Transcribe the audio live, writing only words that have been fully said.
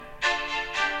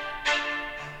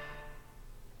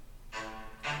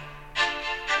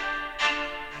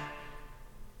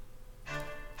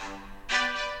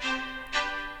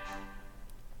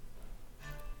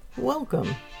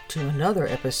Welcome to another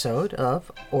episode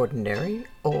of Ordinary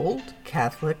Old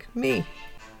Catholic Me.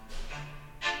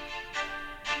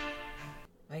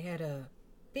 I had a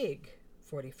big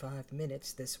 45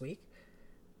 minutes this week.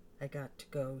 I got to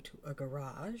go to a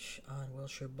garage on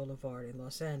Wilshire Boulevard in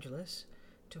Los Angeles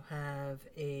to have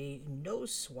a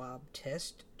nose swab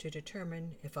test to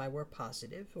determine if I were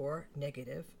positive or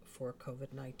negative for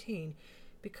COVID-19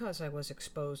 because I was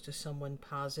exposed to someone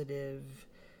positive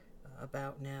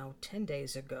about now 10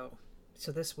 days ago.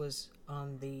 So this was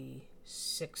on the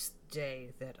 6th day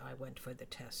that I went for the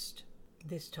test.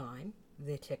 This time,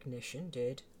 the technician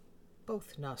did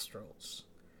both nostrils.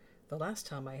 The last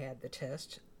time I had the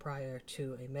test, prior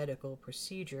to a medical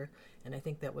procedure, and I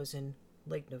think that was in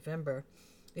late November,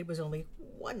 it was only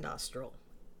one nostril,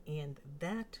 and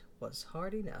that was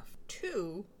hard enough.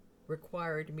 Two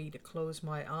required me to close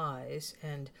my eyes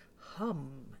and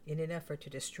hum in an effort to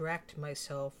distract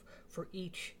myself for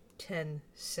each 10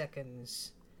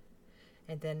 seconds.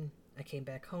 And then I came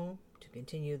back home to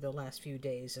continue the last few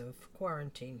days of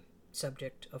quarantine,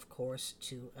 subject, of course,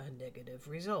 to a negative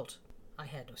result. I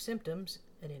had no symptoms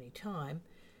at any time,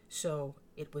 so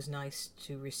it was nice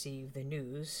to receive the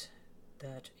news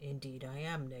that indeed I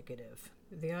am negative.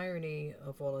 The irony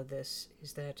of all of this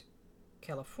is that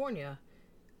California,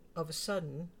 of a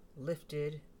sudden,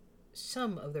 lifted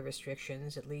some of the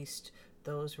restrictions, at least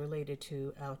those related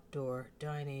to outdoor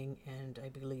dining and, I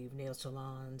believe, nail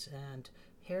salons and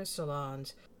hair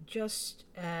salons, just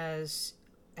as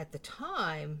at the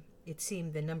time it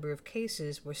seemed the number of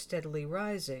cases were steadily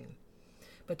rising.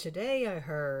 But today I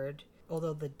heard,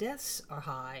 although the deaths are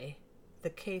high,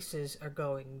 the cases are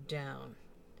going down.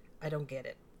 I don't get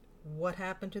it. What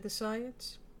happened to the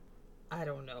science? I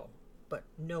don't know, but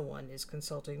no one is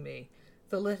consulting me.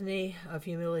 The litany of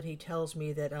humility tells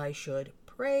me that I should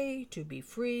pray to be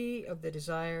free of the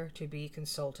desire to be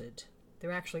consulted.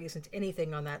 There actually isn't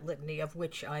anything on that litany of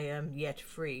which I am yet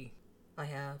free. I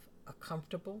have a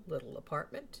comfortable little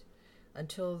apartment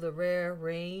until the rare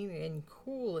rain and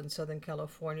cool in Southern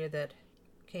California that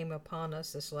came upon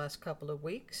us this last couple of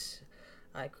weeks.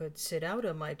 I could sit out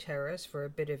on my terrace for a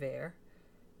bit of air,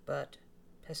 but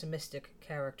pessimistic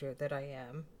character that I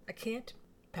am, I can't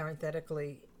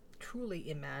parenthetically truly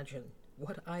imagine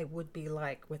what I would be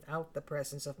like without the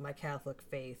presence of my Catholic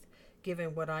faith,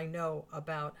 given what I know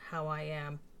about how I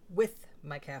am with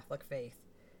my Catholic faith.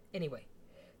 Anyway,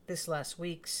 this last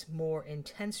week's more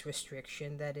intense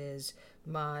restriction, that is,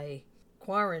 my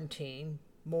quarantine,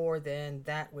 more than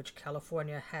that which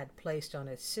California had placed on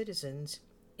its citizens,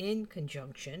 in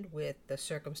conjunction with the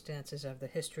circumstances of the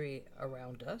history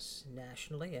around us,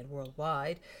 nationally and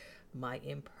worldwide, my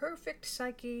imperfect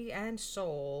psyche and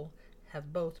soul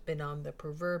have both been on the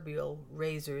proverbial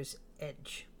razor's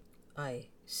edge. I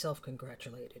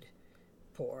self-congratulated,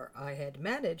 for I had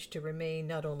managed to remain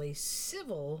not only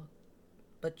civil,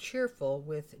 but cheerful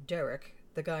with Derek,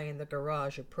 the guy in the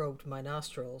garage who probed my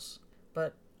nostrils.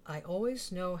 But I always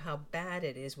know how bad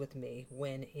it is with me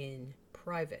when in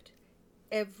private.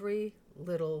 Every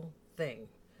little thing.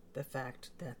 The fact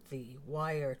that the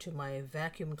wire to my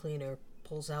vacuum cleaner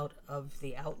pulls out of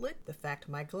the outlet, the fact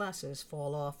my glasses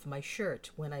fall off my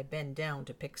shirt when I bend down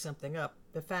to pick something up,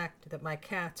 the fact that my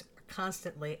cats are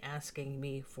constantly asking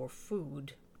me for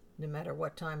food, no matter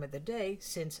what time of the day,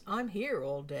 since I'm here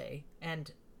all day,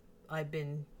 and I've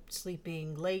been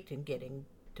sleeping late and getting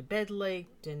to bed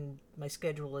late, and my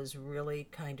schedule is really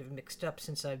kind of mixed up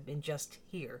since I've been just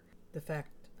here. The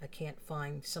fact I can't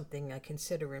find something I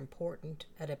consider important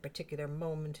at a particular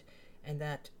moment, and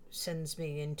that sends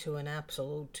me into an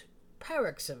absolute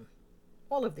paroxysm.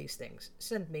 All of these things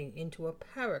send me into a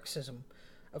paroxysm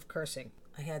of cursing.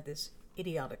 I had this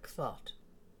idiotic thought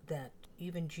that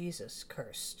even Jesus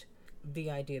cursed. The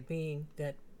idea being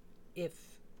that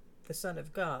if the Son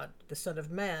of God, the Son of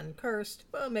Man, cursed,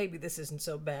 well, maybe this isn't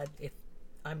so bad if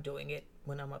I'm doing it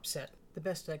when I'm upset. The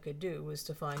best I could do was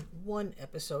to find one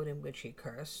episode in which he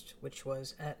cursed, which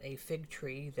was at a fig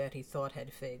tree that he thought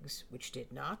had figs, which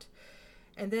did not.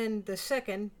 And then the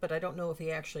second, but I don't know if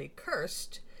he actually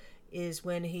cursed, is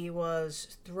when he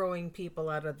was throwing people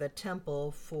out of the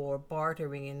temple for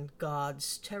bartering in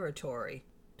God's territory.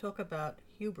 Talk about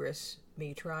hubris,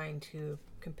 me trying to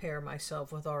compare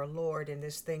myself with our Lord in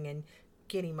this thing and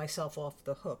getting myself off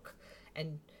the hook.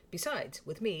 And besides,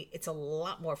 with me, it's a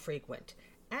lot more frequent.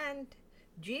 And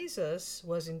Jesus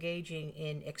was engaging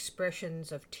in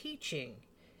expressions of teaching,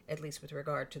 at least with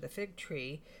regard to the fig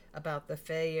tree, about the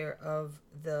failure of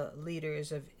the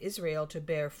leaders of Israel to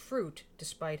bear fruit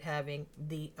despite having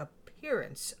the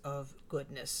appearance of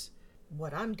goodness.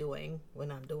 What I'm doing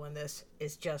when I'm doing this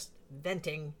is just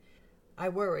venting I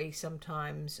worry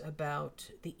sometimes about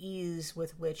the ease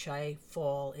with which I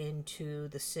fall into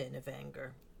the sin of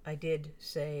anger. I did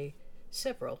say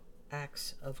several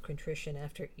acts of contrition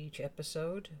after each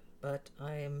episode, but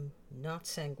I am not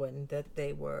sanguine that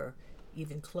they were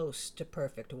even close to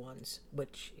perfect ones,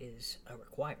 which is a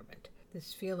requirement.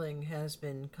 This feeling has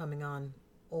been coming on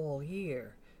all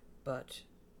year, but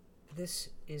this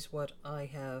is what I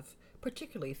have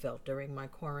particularly felt during my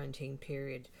quarantine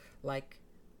period, like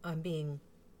I'm being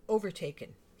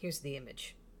overtaken. Here's the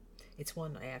image. It's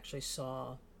one I actually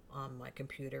saw on my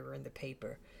computer or in the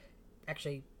paper.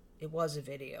 Actually, it was a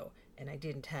video, and I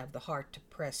didn't have the heart to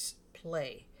press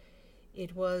play.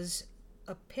 It was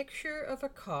a picture of a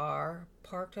car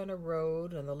parked on a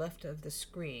road on the left of the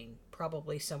screen,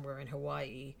 probably somewhere in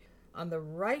Hawaii. On the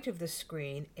right of the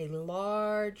screen, a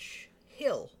large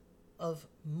hill of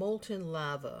molten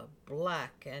lava,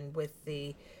 black, and with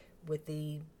the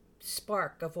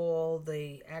spark of all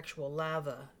the actual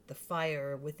lava, the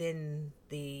fire within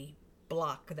the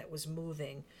block that was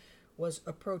moving was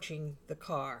approaching the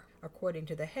car. According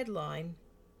to the headline,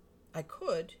 I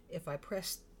could, if I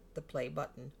pressed the play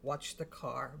button, watch the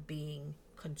car being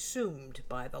consumed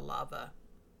by the lava.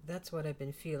 That's what I've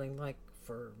been feeling like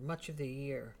for much of the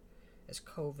year, as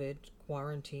COVID,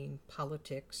 quarantine,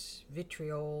 politics,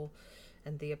 vitriol,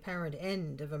 and the apparent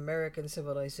end of American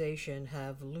civilization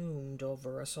have loomed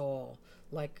over us all,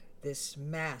 like this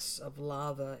mass of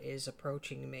lava is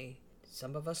approaching me.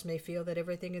 Some of us may feel that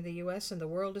everything in the U.S. and the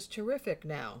world is terrific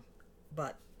now,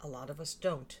 but a lot of us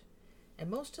don't. And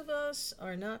most of us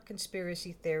are not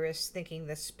conspiracy theorists thinking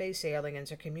that space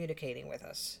aliens are communicating with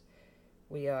us.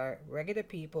 We are regular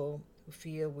people who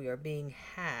feel we are being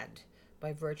had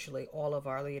by virtually all of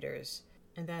our leaders,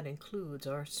 and that includes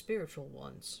our spiritual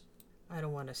ones. I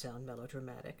don't want to sound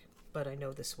melodramatic, but I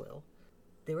know this will.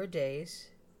 There are days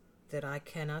that I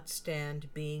cannot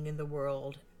stand being in the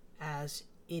world as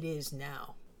it is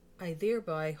now. I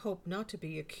thereby hope not to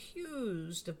be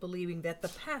accused of believing that the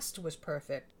past was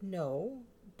perfect. No,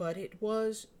 but it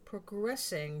was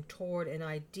progressing toward an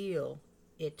ideal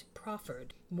it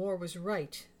proffered. More was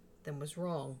right than was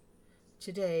wrong.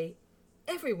 Today,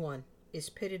 everyone is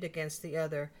pitted against the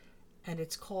other, and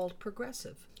it's called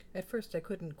progressive. At first, I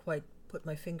couldn't quite put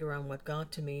my finger on what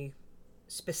got to me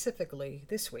specifically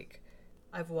this week.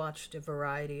 I've watched a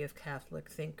variety of Catholic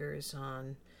thinkers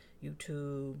on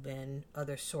YouTube and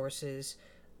other sources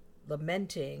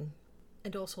lamenting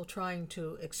and also trying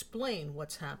to explain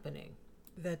what's happening.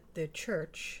 That the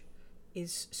church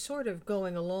is sort of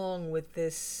going along with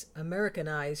this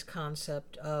Americanized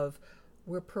concept of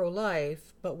we're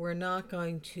pro-life, but we're not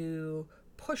going to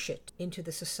push it into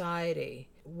the society.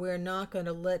 We're not going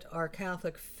to let our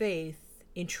Catholic faith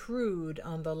intrude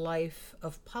on the life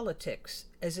of politics,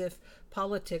 as if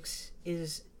politics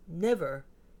is never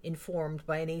informed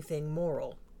by anything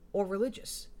moral or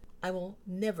religious. I will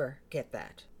never get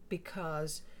that,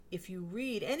 because if you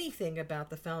read anything about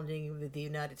the founding of the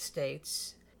United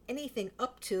States, anything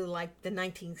up to like the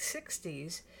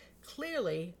 1960s,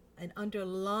 clearly an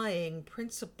underlying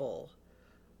principle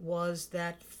was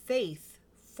that faith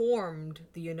formed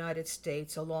the United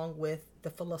States along with the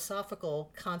philosophical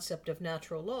concept of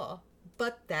natural law,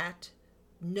 but that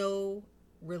no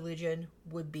religion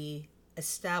would be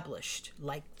established,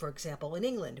 like, for example, in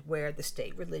England, where the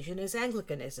state religion is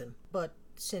Anglicanism. But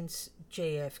since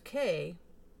JFK,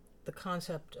 the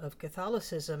concept of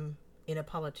Catholicism in a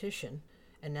politician,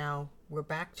 and now we're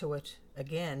back to it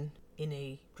again in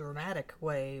a dramatic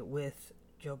way with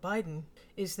Joe Biden,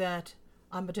 is that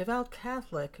I'm a devout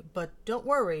Catholic, but don't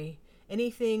worry,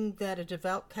 anything that a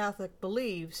devout Catholic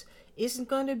believes isn't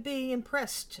going to be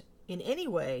impressed in any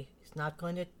way. It's not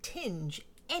going to tinge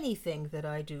anything that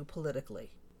I do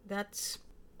politically. That's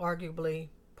arguably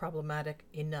problematic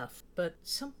enough. But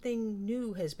something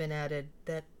new has been added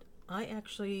that I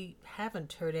actually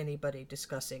haven't heard anybody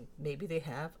discussing. Maybe they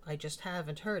have, I just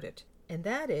haven't heard it. And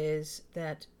that is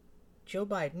that Joe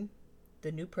Biden,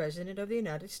 the new president of the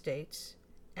United States,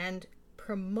 and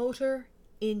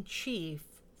promoter-in-chief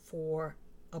for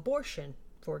abortion,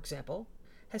 for example,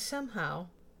 has somehow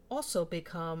also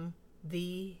become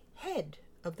the head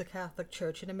of the Catholic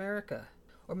Church in America,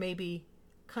 or maybe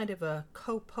kind of a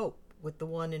co-pope with the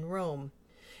one in Rome.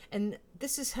 And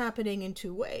this is happening in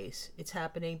two ways. It's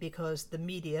happening because the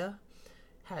media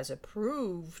has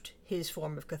approved his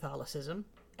form of Catholicism,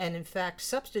 and in fact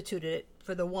substituted it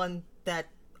for the one that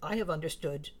I have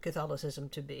understood Catholicism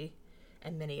to be,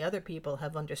 and many other people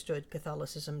have understood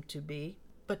Catholicism to be.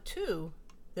 But two,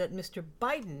 that Mr.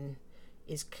 Biden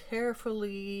is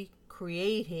carefully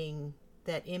creating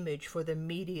that image for the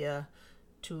media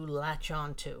to latch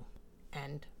onto.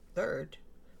 And Third,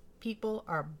 people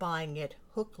are buying it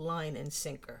hook, line, and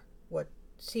sinker. What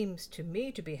seems to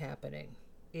me to be happening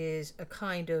is a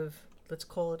kind of, let's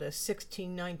call it a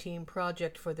 1619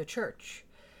 project for the church,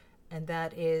 and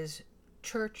that is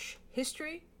church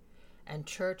history and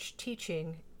church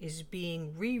teaching is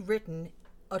being rewritten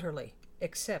utterly,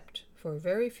 except for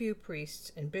very few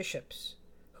priests and bishops,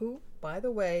 who, by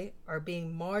the way, are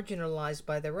being marginalized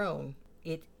by their own.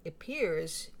 It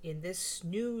appears in this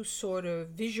new sort of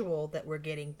visual that we're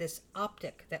getting, this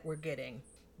optic that we're getting,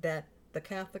 that the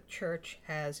Catholic Church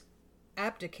has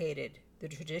abdicated the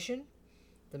tradition,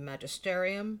 the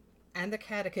magisterium, and the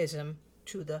catechism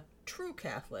to the true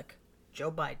Catholic,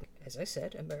 Joe Biden. As I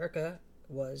said, America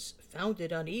was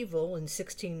founded on evil in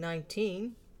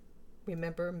 1619.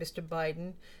 Remember, Mr.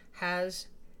 Biden has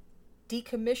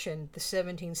decommissioned the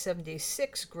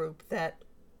 1776 group that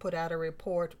put out a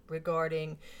report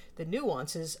regarding the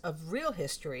nuances of real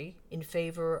history in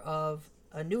favor of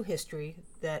a new history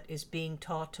that is being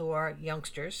taught to our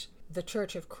youngsters. The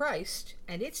Church of Christ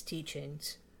and its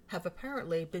teachings have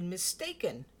apparently been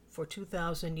mistaken for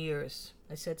 2,000 years.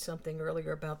 I said something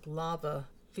earlier about lava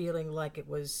feeling like it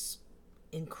was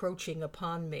encroaching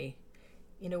upon me.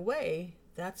 In a way,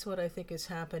 that's what I think is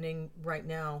happening right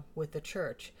now with the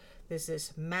church. There's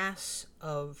this mass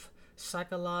of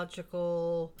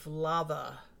psychological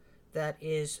lava that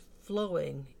is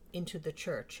flowing into the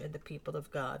church and the people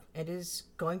of God and is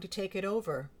going to take it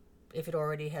over if it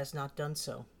already has not done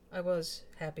so. I was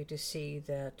happy to see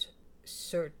that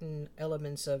certain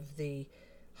elements of the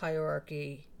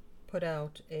hierarchy put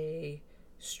out a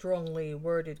strongly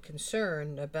worded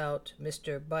concern about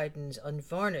Mr. Biden's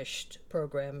unvarnished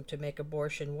program to make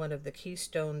abortion one of the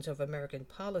keystones of American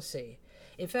policy.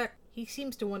 In fact, he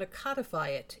seems to want to codify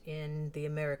it in the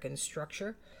American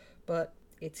structure, but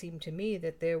it seemed to me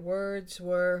that their words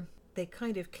they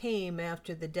kind of came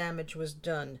after the damage was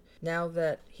done. Now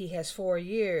that he has 4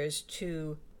 years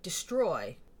to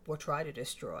destroy, or try to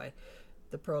destroy,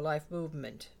 the pro-life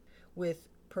movement, with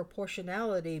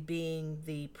proportionality being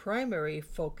the primary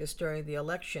focus during the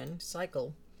election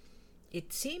cycle,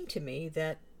 it seemed to me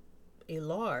that a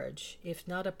large, if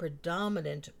not a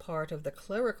predominant part of the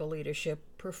clerical leadership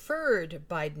preferred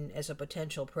Biden as a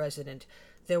potential president.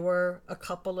 There were a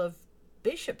couple of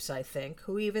bishops, I think,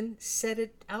 who even said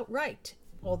it outright,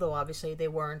 although obviously they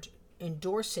weren't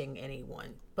endorsing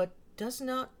anyone. But does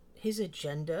not his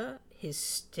agenda, his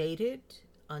stated,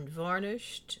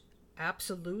 unvarnished,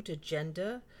 absolute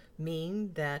agenda,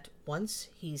 mean that once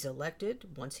he was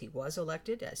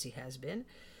elected, as he has been,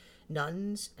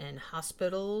 nuns and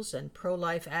hospitals and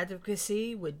pro-life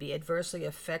advocacy would be adversely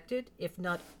affected, if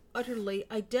not utterly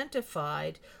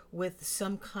identified with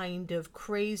some kind of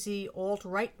crazy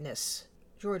alt-rightness?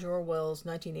 George Orwell's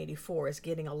 1984 is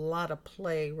getting a lot of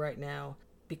play right now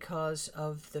because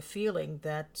of the feeling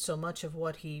that so much of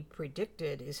what he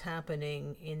predicted is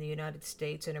happening in the United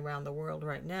States and around the world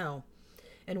right now.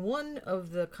 And one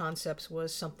of the concepts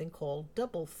was something called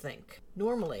doublethink.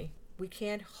 Normally, we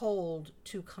can't hold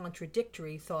two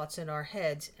contradictory thoughts in our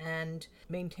heads and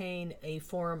maintain a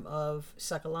form of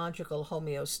psychological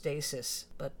homeostasis.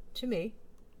 But to me,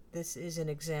 this is an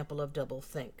example of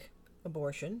doublethink.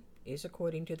 Abortion is,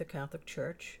 according to the Catholic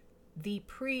Church, the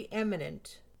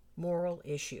preeminent moral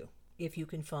issue. If you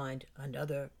can find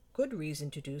another good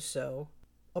reason to do so,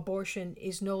 abortion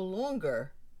is no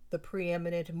longer the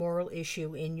preeminent moral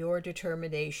issue in your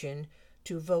determination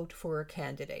to vote for a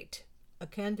candidate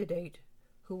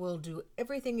who will do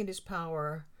everything in his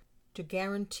power to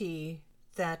guarantee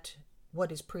that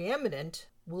what is preeminent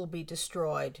will be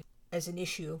destroyed as an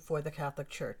issue for the Catholic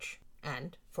Church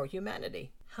and for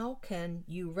humanity. How can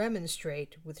you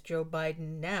remonstrate with Joe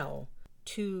Biden now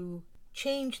to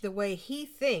change the way he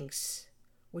thinks,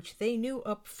 which they knew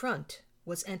up front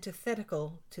was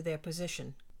antithetical to their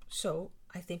position? So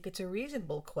I think it's a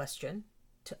reasonable question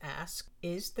to ask,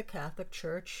 is the Catholic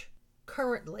Church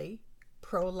currently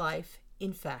pro-life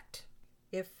in fact?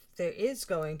 If there is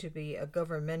going to be a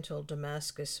governmental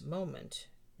Damascus moment,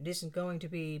 it isn't going to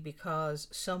be because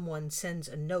someone sends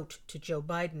a note to Joe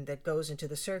Biden that goes into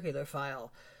the circular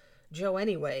file. Joe,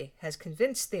 anyway, has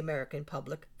convinced the American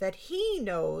public that he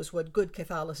knows what good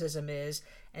Catholicism is,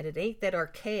 and it ain't that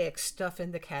archaic stuff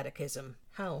in the catechism.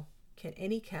 How can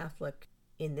any Catholic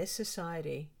in this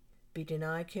society be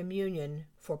denied communion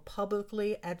for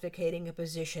publicly advocating a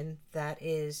position that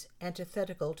is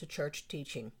antithetical to church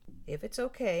teaching? If it's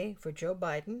okay for Joe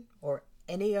Biden or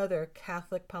any other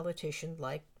Catholic politician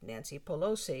like Nancy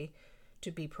Pelosi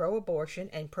to be pro-abortion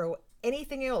and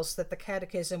pro-anything else that the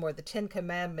Catechism or the Ten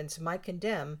Commandments might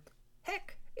condemn,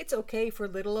 heck, it's okay for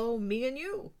little old me and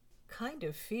you. kind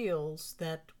of feels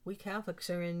that we Catholics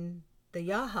are in the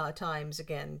Yaha times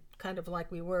again, kind of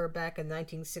like we were back in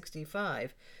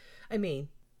 1965. I mean,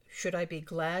 should I be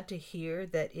glad to hear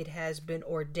that it has been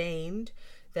ordained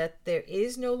that there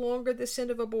is no longer the sin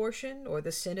of abortion or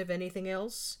the sin of anything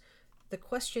else? The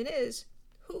question is,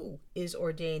 who is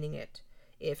ordaining it?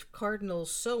 If Cardinal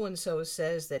so-and-so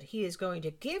says that he is going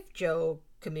to give Joe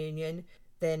communion,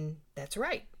 then that's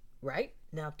right, right?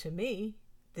 Now, to me,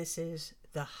 this is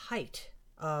the height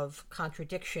of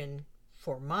contradiction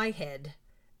for my head,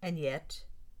 and yet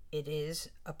it is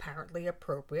apparently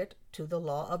appropriate to the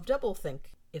law of doublethink.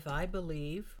 If I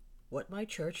believe what my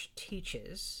church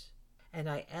teaches, and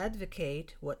I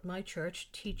advocate what my church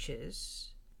teaches,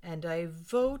 and I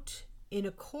vote in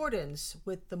accordance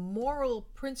with the moral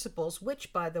principles,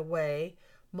 which, by the way,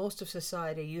 most of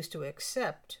society used to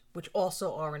accept, which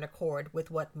also are in accord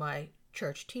with what my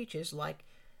church teaches, like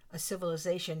a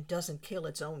civilization doesn't kill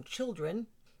its own children,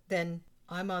 then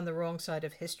I'm on the wrong side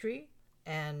of history,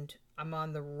 and I'm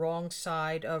on the wrong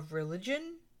side of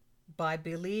religion by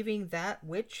believing that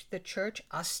which the church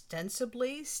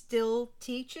ostensibly still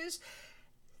teaches.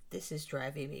 This is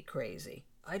driving me crazy.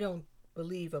 I don't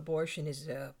believe abortion is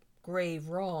a grave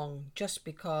wrong just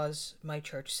because my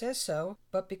church says so,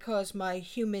 but because my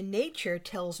human nature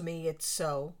tells me it's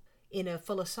so, in a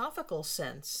philosophical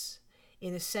sense,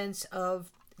 in a sense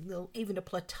of even a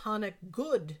platonic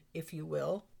good, if you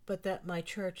will, but that my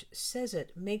church says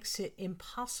it makes it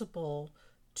impossible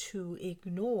to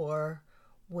ignore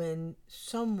when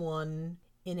someone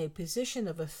in a position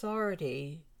of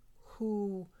authority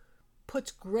who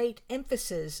puts great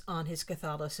emphasis on his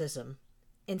Catholicism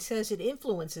and says it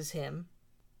influences him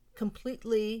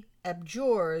completely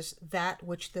abjures that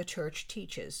which the church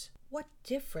teaches. What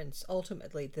difference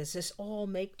ultimately does this all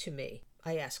make to me?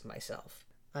 I ask myself.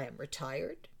 I am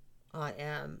retired. I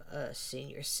am a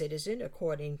senior citizen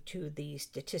according to the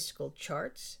statistical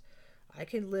charts. I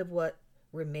can live what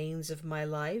remains of my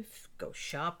life, go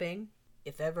shopping.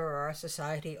 If ever our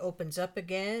society opens up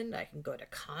again, I can go to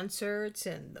concerts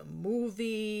and the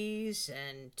movies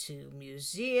and to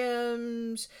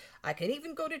museums. I can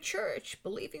even go to church,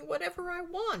 believing whatever I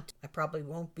want. I probably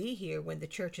won't be here when the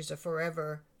churches are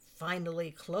forever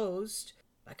finally closed.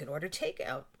 I can order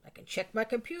takeout. I can check my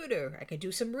computer. I can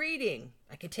do some reading.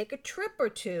 I can take a trip or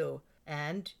two.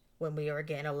 And when we are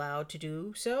again allowed to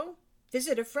do so,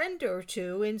 visit a friend or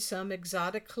two in some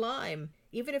exotic clime,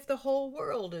 even if the whole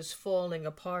world is falling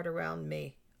apart around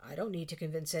me. I don't need to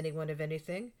convince anyone of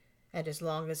anything. And as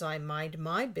long as I mind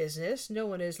my business, no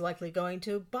one is likely going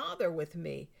to bother with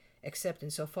me, except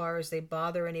insofar as they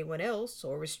bother anyone else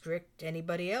or restrict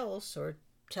anybody else or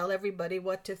tell everybody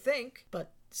what to think.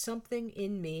 But something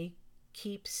in me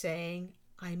keeps saying,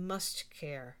 I must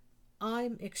care.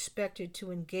 I'm expected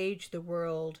to engage the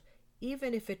world,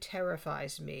 even if it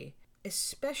terrifies me,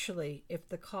 especially if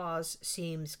the cause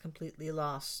seems completely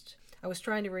lost. I was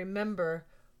trying to remember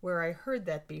where I heard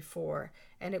that before,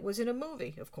 and it was in a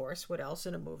movie, of course. What else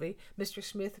in a movie? Mr.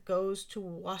 Smith Goes to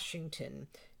Washington.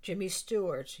 Jimmy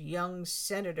Stewart, young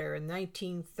senator in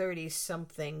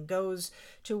 1930-something, goes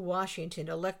to Washington,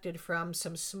 elected from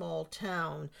some small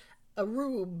town, a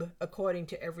rube, according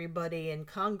to everybody in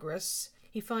Congress.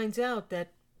 He finds out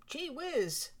that, gee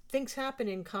whiz, things happen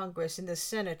in Congress, in the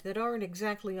Senate, that aren't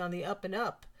exactly on the up and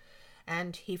up.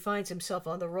 And he finds himself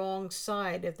on the wrong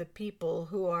side of the people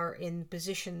who are in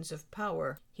positions of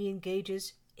power. He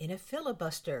engages in a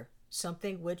filibuster,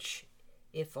 something which,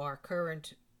 if our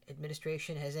current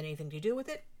administration has anything to do with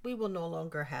it, we will no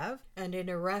longer have. And in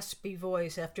a raspy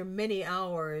voice, after many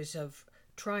hours of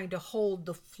trying to hold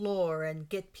the floor and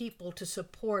get people to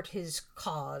support his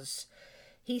cause,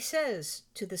 he says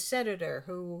to the senator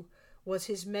who was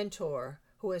his mentor,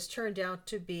 who has turned out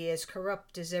to be as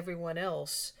corrupt as everyone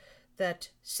else, that,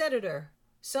 Senator,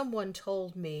 someone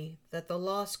told me that the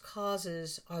lost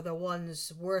causes are the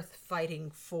ones worth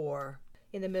fighting for.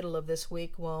 In the middle of this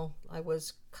week, while I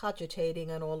was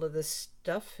cogitating on all of this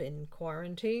stuff in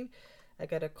quarantine, I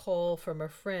got a call from a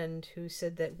friend who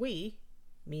said that we,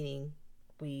 meaning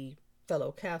we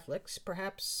fellow Catholics,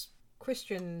 perhaps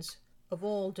Christians of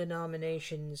all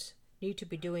denominations, need to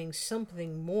be doing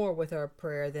something more with our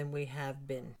prayer than we have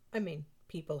been. I mean,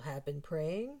 people have been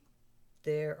praying.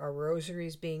 There are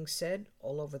rosaries being said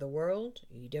all over the world.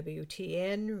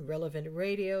 EWTN, relevant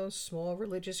radio, small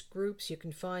religious groups you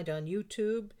can find on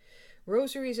YouTube.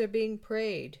 Rosaries are being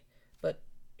prayed. But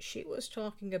she was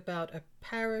talking about a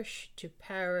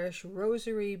parish-to-parish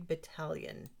rosary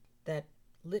battalion. That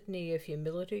litany of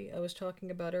humility I was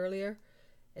talking about earlier.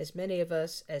 As many of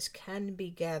us as can be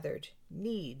gathered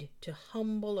need to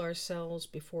humble ourselves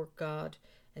before God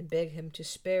and beg him to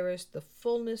spare us the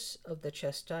fullness of the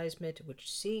chastisement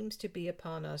which seems to be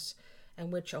upon us,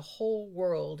 and which a whole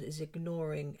world is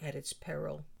ignoring at its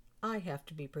peril. I have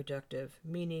to be productive,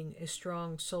 meaning a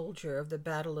strong soldier of the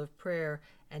battle of prayer,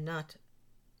 and not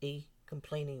a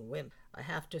complaining wimp. I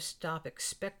have to stop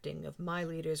expecting of my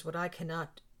leaders what I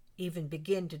cannot even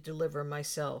begin to deliver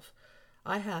myself.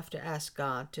 I have to ask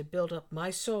God to build up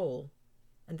my soul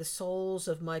and the souls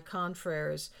of my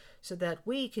confreres so that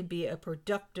we can be a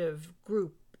productive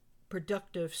group,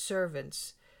 productive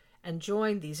servants, and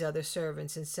join these other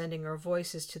servants in sending our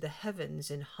voices to the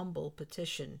heavens in humble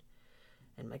petition.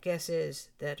 And my guess is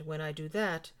that when I do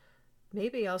that,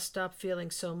 maybe I'll stop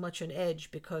feeling so much on edge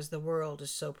because the world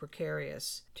is so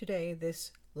precarious. Today,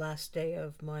 this last day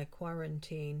of my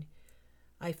quarantine,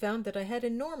 I found that I had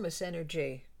enormous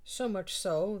energy, so much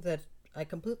so that I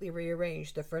completely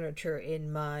rearranged the furniture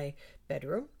in my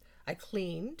bedroom. I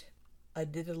cleaned. I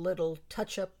did a little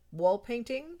touch-up wall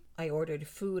painting. I ordered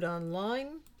food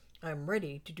online. I'm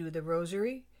ready to do the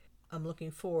rosary. I'm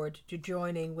looking forward to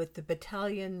joining with the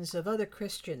battalions of other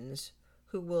Christians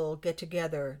who will get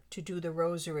together to do the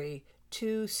rosary,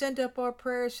 to send up our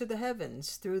prayers to the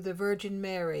heavens through the Virgin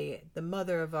Mary, the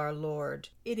Mother of our Lord.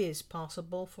 It is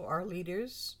possible for our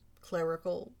leaders,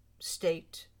 clerical,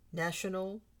 state,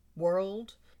 national,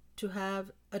 world, to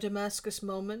have a Damascus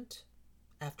moment.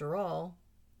 After all,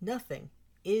 nothing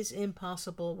is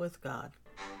impossible with God.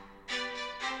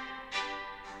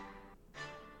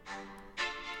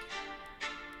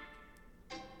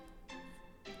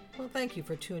 Well, thank you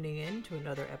for tuning in to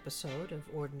another episode of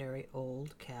Ordinary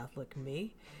Old Catholic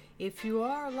Me. If you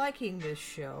are liking this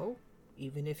show,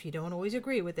 even if you don't always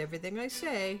agree with everything I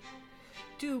say,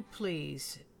 do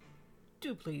please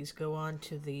go on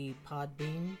to the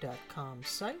podbean.com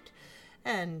site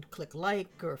and click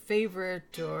like or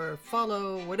favorite or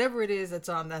follow, whatever it is that's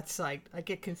on that site. I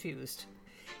get confused.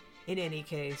 In any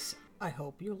case, I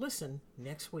hope you'll listen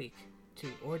next week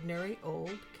to Ordinary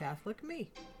Old Catholic Me.